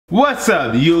What's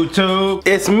up, YouTube?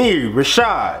 It's me,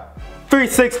 Rashad.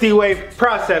 360 wave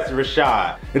process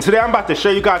Rashad. And today I'm about to show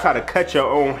you guys how to cut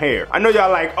your own hair. I know y'all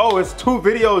like, oh, it's 2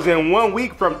 videos in 1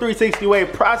 week from 360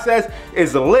 wave process.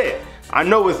 Is lit. I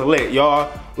know it's lit,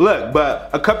 y'all. Look, but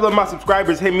a couple of my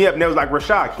subscribers hit me up and they was like,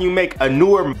 Rashad, can you make a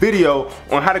newer video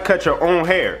on how to cut your own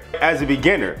hair as a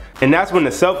beginner? And that's when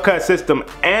the self-cut system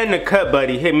and the cut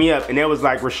buddy hit me up and they was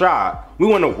like, Rashad, we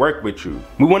want to work with you.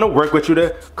 We want to work with you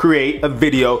to create a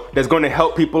video that's going to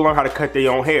help people learn how to cut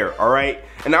their own hair, all right?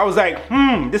 And I was like,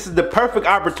 this is the perfect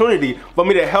opportunity for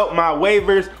me to help my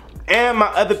waivers and my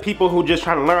other people who just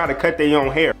trying to learn how to cut their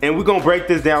own hair. And we're gonna break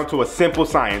this down to a simple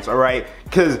science, all right?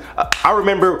 Because I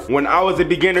remember when I was a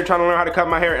beginner trying to learn how to cut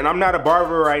my hair, and I'm not a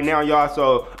barber right now, y'all,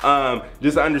 so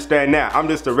just understand that. I'm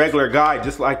just a regular guy,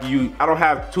 just like you. I don't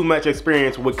have too much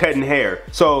experience with cutting hair.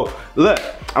 So look,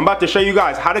 I'm about to show you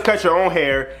guys how to cut your own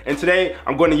hair, and today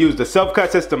I'm going to use the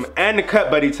self-cut system and the cut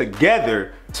buddy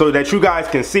together so that you guys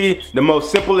can see the most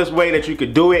simplest way that you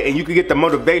could do it, and you can get the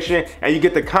motivation and you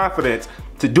get the confidence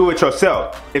to do it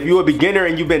yourself. If you're a beginner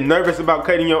and you've been nervous about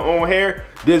cutting your own hair,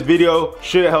 this video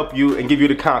should help you and give you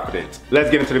the confidence. Let's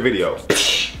get into the video.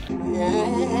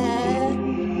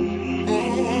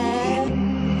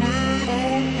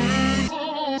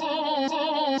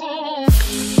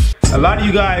 A lot of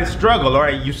you guys struggle, all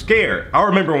right? You scared. I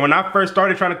remember when I first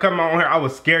started trying to cut my own hair, I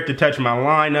was scared to touch my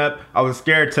lineup. I was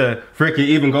scared to freaking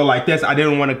even go like this. I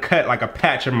didn't want to cut like a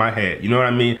patch in my head. You know what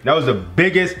I mean? That was the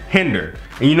biggest hinder.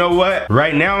 And you know what?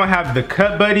 Right now I have the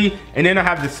cut buddy and then I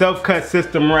have the self-cut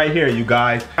system right here, you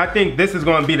guys. I think this is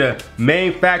going to be the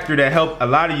main factor that help a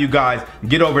lot of you guys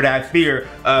get over that fear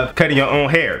of cutting your own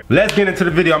hair. Let's get into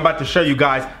the video. I'm about to show you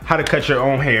guys how to cut your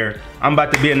own hair. I'm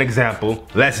about to be an example.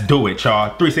 Let's do it, y'all.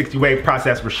 360 wave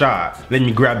process Rashad. Then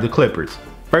you grab the clippers.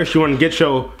 First you want to get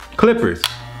your clippers.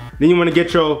 Then you want to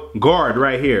get your guard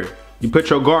right here. You put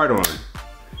your guard on.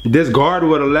 This guard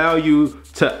would allow you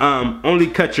to only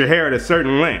cut your hair at a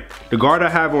certain length. The guard I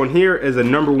have on here is a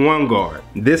number 1 guard.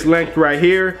 This length right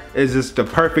here is just the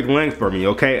perfect length for me,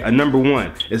 okay? A number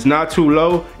 1. It's not too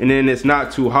low and then it's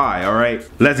not too high, all right?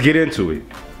 Let's get into it.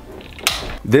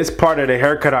 This part of the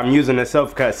haircut I'm using the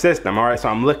self-cut system, all right? So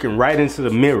I'm looking right into the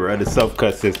mirror of the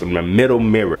self-cut system, the middle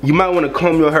mirror. You might want to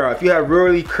comb your hair out. If you have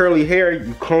really curly hair,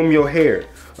 you comb your hair,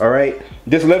 all right?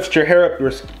 This lifts your hair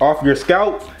up off your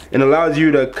scalp and allows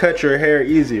you to cut your hair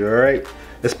easier, all right?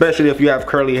 Especially if you have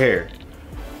curly hair.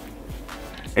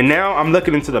 And now I'm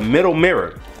looking into the middle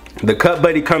mirror. The cut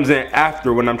buddy comes in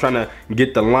after when I'm trying to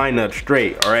get the line up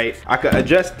straight, all right? I could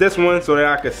adjust this one so that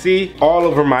I could see all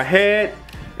over my head.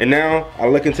 And now I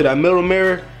look into that middle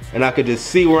mirror and I could just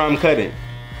see where I'm cutting.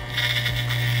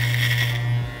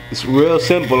 It's real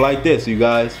simple like this, you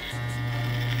guys.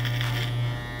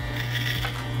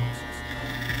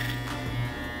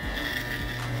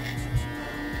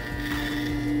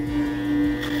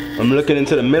 I'm looking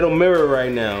into the middle mirror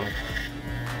right now,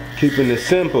 keeping it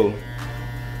simple.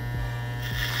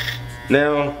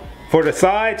 Now, for the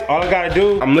sides, all I gotta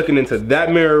do, I'm looking into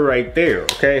that mirror right there,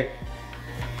 okay?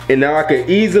 And now I can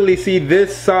easily see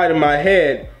this side of my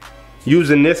head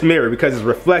using this mirror because it's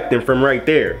reflecting from right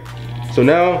there. So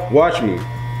now, watch me.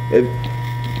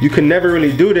 You can never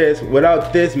really do this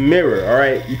without this mirror, all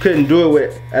right? You couldn't do it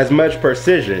with as much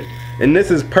precision. And this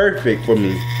is perfect for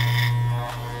me.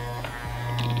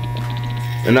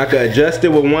 And I can adjust it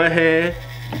with one hand,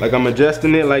 like I'm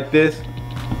adjusting it like this.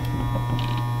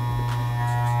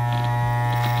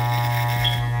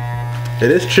 It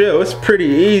is chill, it's pretty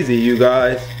easy, you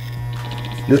guys.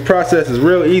 This process is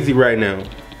real easy right now.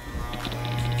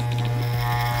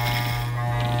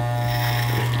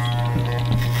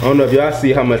 I don't know if y'all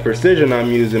see how much precision I'm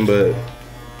using, but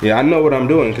yeah, I know what I'm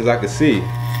doing because I can see.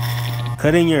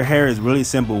 Cutting your hair is really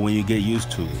simple when you get used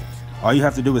to it. All you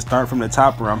have to do is start from the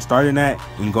top where I'm starting at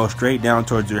and go straight down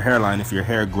towards your hairline if your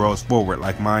hair grows forward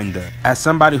like mine does. As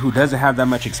somebody who doesn't have that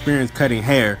much experience cutting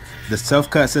hair, the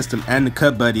self-cut system and the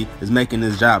cut buddy is making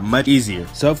this job much easier.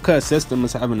 Self-cut system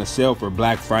is having a sale for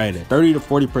Black Friday, 30 to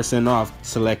 40% off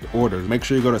select orders. Make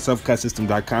sure you go to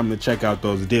selfcutsystem.com to check out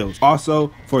those deals.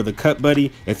 Also, for the cut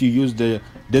buddy, if you use the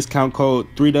discount code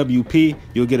 3WP,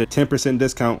 you'll get a 10%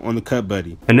 discount on the cut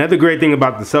buddy. Another great thing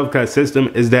about the self-cut system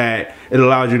is that it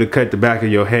allows you to cut the back of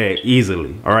your head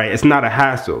easily, all right? It's not a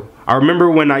hassle. I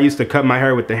remember when I used to cut my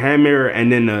hair with the hand mirror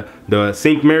and then the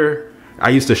sink mirror, I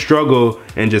used to struggle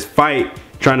and just fight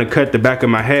trying to cut the back of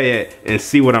my head and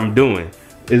see what I'm doing.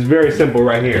 It's very simple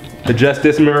right here. Adjust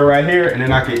this mirror right here and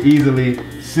then I can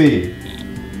easily see.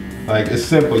 Like, it's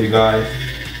simple, you guys.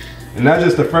 And that's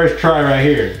just the first try right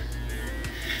here.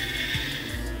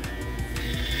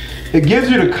 It gives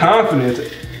you the confidence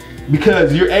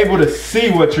because you're able to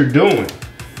see what you're doing.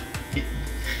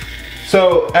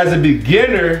 So as a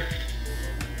beginner,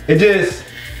 it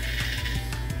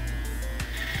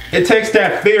takes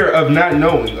that fear of not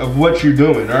knowing of what you're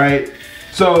doing, all right?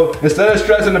 So instead of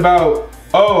stressing about,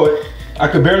 oh, I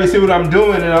could barely see what I'm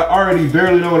doing and I already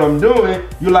barely know what I'm doing,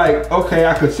 you're like, okay,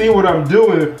 I could see what I'm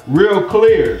doing real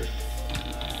clear.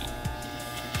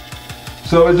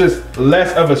 So it's just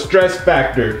less of a stress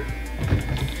factor.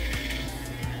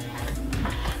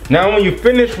 Now when you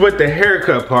finish with the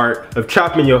haircut part of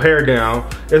chopping your hair down,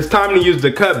 it's time to use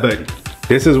the cut buddy.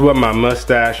 This is what my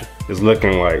mustache is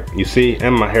looking like. You see,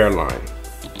 and my hairline.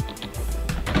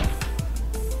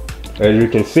 As you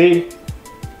can see,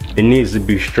 it needs to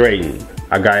be straightened.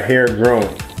 I got hair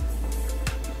growing.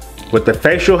 With the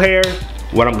facial hair,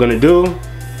 what I'm gonna do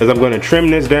is I'm gonna trim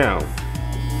this down.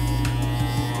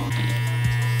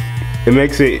 It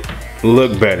makes it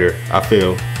look better, I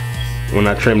feel, when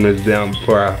I trim this down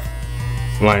before I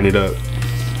line it up.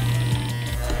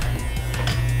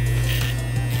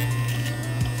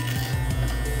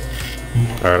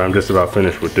 All right, I'm just about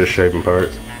finished with this shaving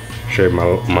part. Shave my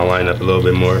line up a little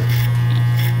bit more.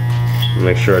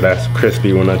 Make sure that's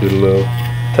crispy when I do the little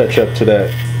touch up to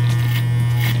that.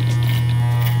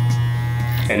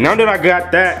 And now that I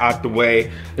got that out the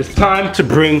way, it's time to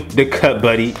bring the cut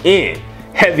buddy in.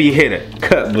 Heavy hitter,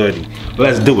 cut buddy.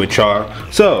 Let's do it, y'all.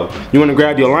 So, you wanna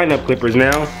grab your lineup clippers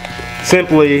now.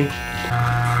 Simply,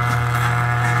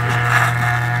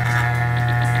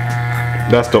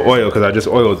 that's the oil, because I just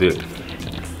oiled it.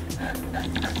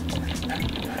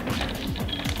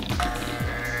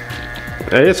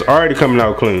 Hey, it's already coming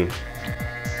out clean.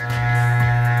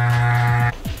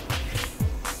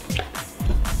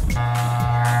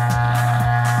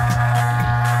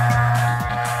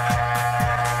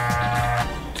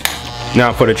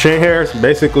 Now for the chin hairs,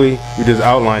 basically you just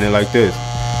outline it like this.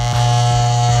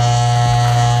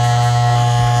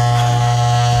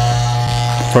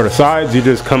 For the sides, you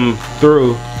just come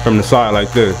through from the side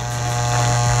like this.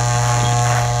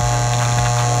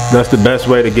 That's the best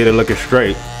way to get it looking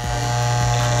straight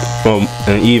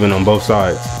and even on both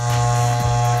sides.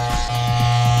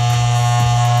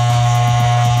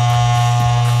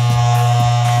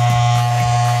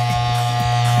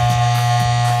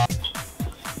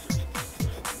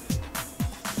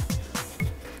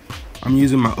 I'm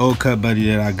using my old cut buddy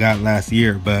that I got last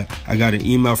year, but I got an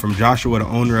email from Joshua, the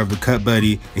owner of the cut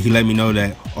buddy, and he let me know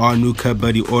that all new cut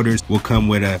buddy orders will come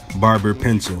with a barber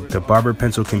pencil. The barber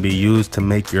pencil can be used to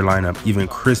make your lineup even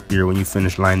crispier when you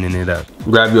finish lining it up.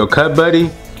 Grab your cut buddy,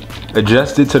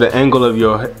 adjust it to the angle of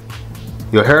your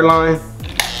hairline,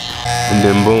 and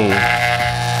then boom.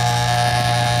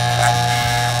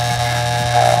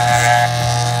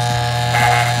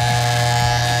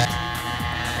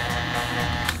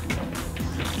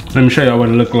 Let me show y'all what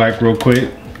it looked like real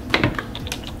quick.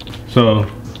 So,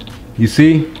 you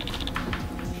see?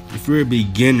 If you're a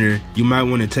beginner, you might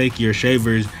want to take your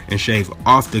shavers and shave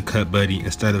off the cut buddy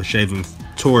instead of shaving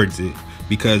towards it,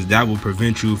 because that will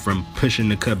prevent you from pushing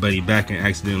the cut buddy back and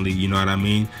accidentally, you know what I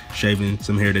mean, shaving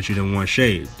some hair that you didn't want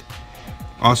shaved.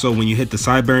 Also, when you hit the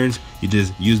sideburns, you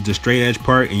just use the straight edge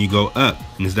part and you go up,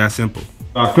 and it's that simple.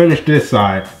 I finished this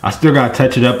side. I still gotta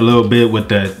touch it up a little bit with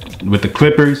the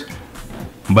clippers.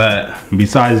 But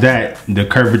besides that, the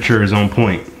curvature is on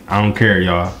point. I don't care,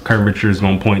 y'all. Curvature is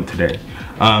on point today.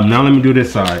 Now let me do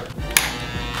this side.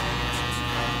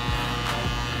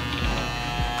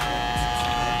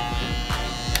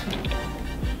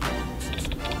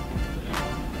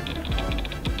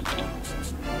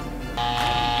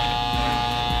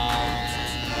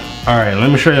 All right, let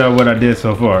me show y'all what I did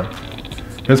so far.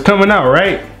 It's coming out,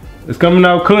 right? It's coming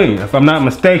out clean, if I'm not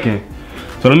mistaken.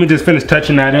 So let me just finish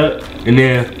touching that up, and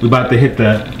then we about to hit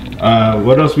the,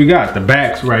 what else we got? The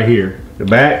backs right here. The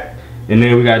back, and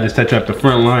then we gotta just touch up the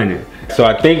front lining. So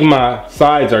I think my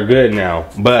sides are good now,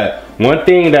 but one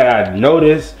thing that I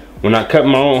noticed when I cut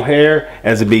my own hair,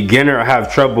 as a beginner, I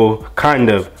have trouble kind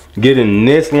of getting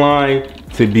this line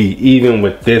to be even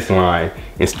with this line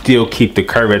and still keep the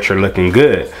curvature looking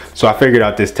good. So I figured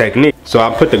out this technique. So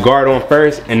I put the guard on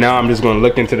first, and now I'm just gonna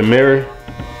look into the mirror,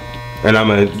 and I'm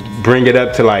gonna bring it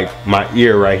up to like my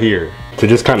ear right here to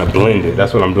just kind of blend it.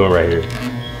 That's what I'm doing right here.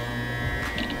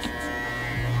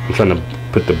 I'm trying to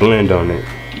put the blend on it.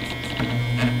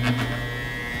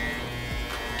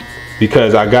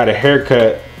 Because I got a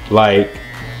haircut like,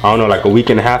 I don't know, like a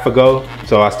week and a half ago.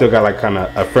 So I still got like kind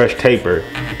of a fresh taper.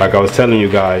 Like I was telling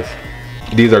you guys,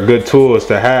 these are good tools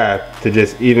to have to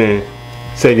just even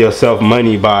save yourself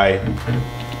money by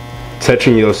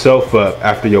touching yourself up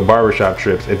after your barbershop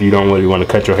trips if you don't really want to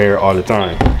cut your hair all the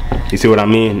time. You see what I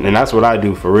mean? And that's what I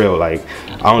do for real. Like,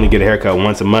 I only get a haircut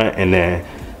once a month, and then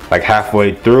like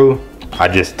halfway through, I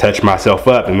just touch myself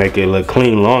up and make it look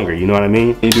clean longer. You know what I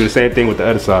mean? You do the same thing with the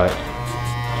other side.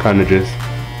 Kind of just.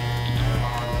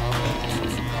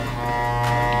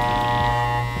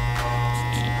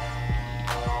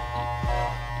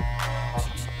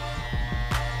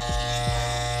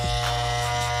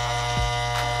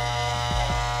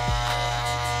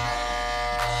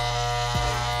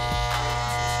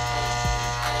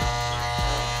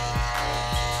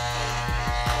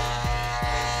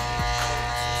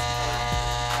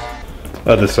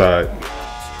 Other side.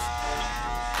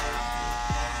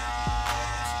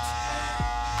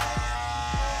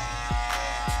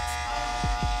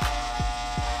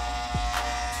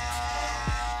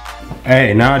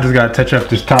 Hey, now I just gotta touch up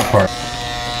this top part.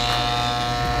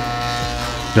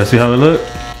 Y'all see how it look?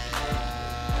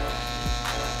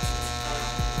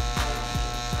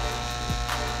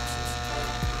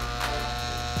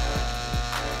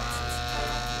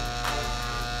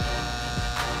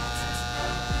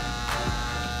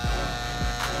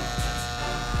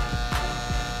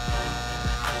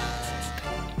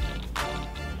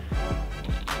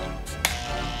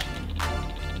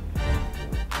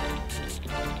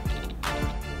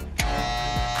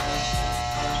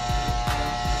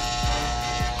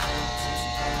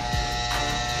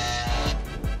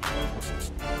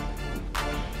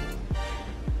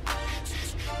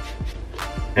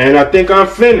 And I think I'm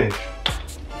finished.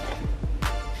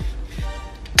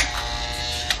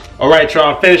 Alright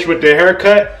y'all, I'm finished with the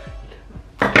haircut.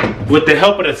 With the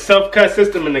help of the self-cut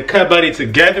system and the Cut Buddy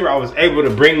together, I was able to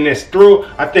bring this through.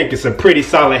 I think it's a pretty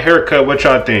solid haircut. What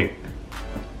y'all think?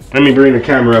 Let me bring the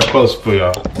camera up close for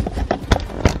y'all.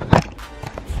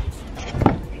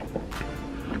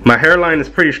 My hairline is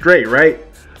pretty straight, right?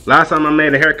 Last time I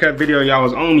made a haircut video, y'all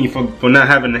was on me for not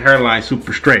having the hairline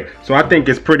super straight. So I think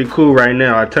it's pretty cool right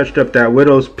now. I touched up that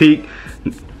widow's peak.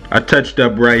 I touched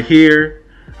up right here.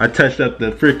 I touched up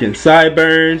the freaking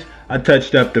sideburns. I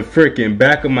touched up the freaking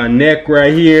back of my neck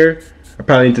right here. I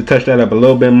probably need to touch that up a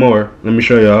little bit more. Let me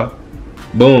show y'all.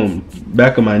 Boom.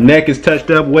 Back of my neck is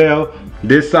touched up well.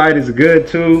 This side is good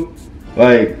too.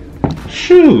 Like,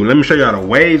 shoo. Let me show y'all the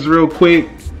waves real quick.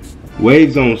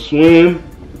 Waves on swim.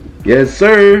 Yes,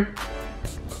 sir.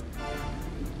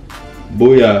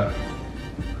 Booyah.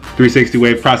 360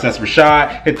 wave process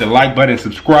Rashad. Hit the like button,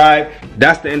 subscribe.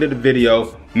 That's the end of the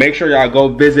video. Make sure y'all go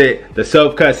visit the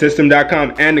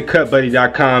selfcutsystem.com and the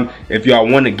cutbuddy.com if y'all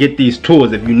want to get these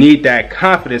tools. If you need that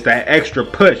confidence, that extra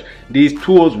push, these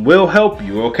tools will help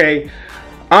you, okay?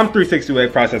 I'm 360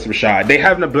 Wave Process Rashad. They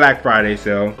having a Black Friday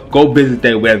sale. Go visit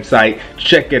their website,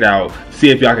 check it out, see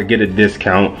if y'all can get a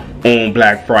discount on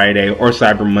Black Friday or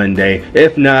Cyber Monday.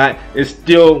 If not, it's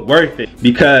still worth it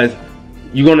because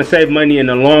you're gonna save money in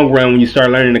the long run when you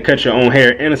start learning to cut your own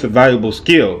hair, and it's a valuable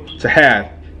skill to have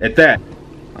at that.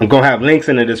 I'm gonna have links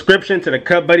in the description to the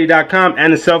cutbuddy.com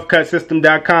and the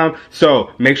selfcutsystem.com,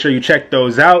 so make sure you check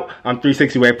those out. I'm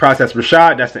 360 Wave Process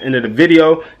Rashad. That's the end of the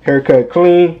video. Haircut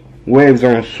clean. Waves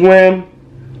on swim.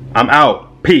 I'm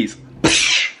out. Peace.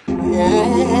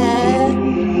 Yeah.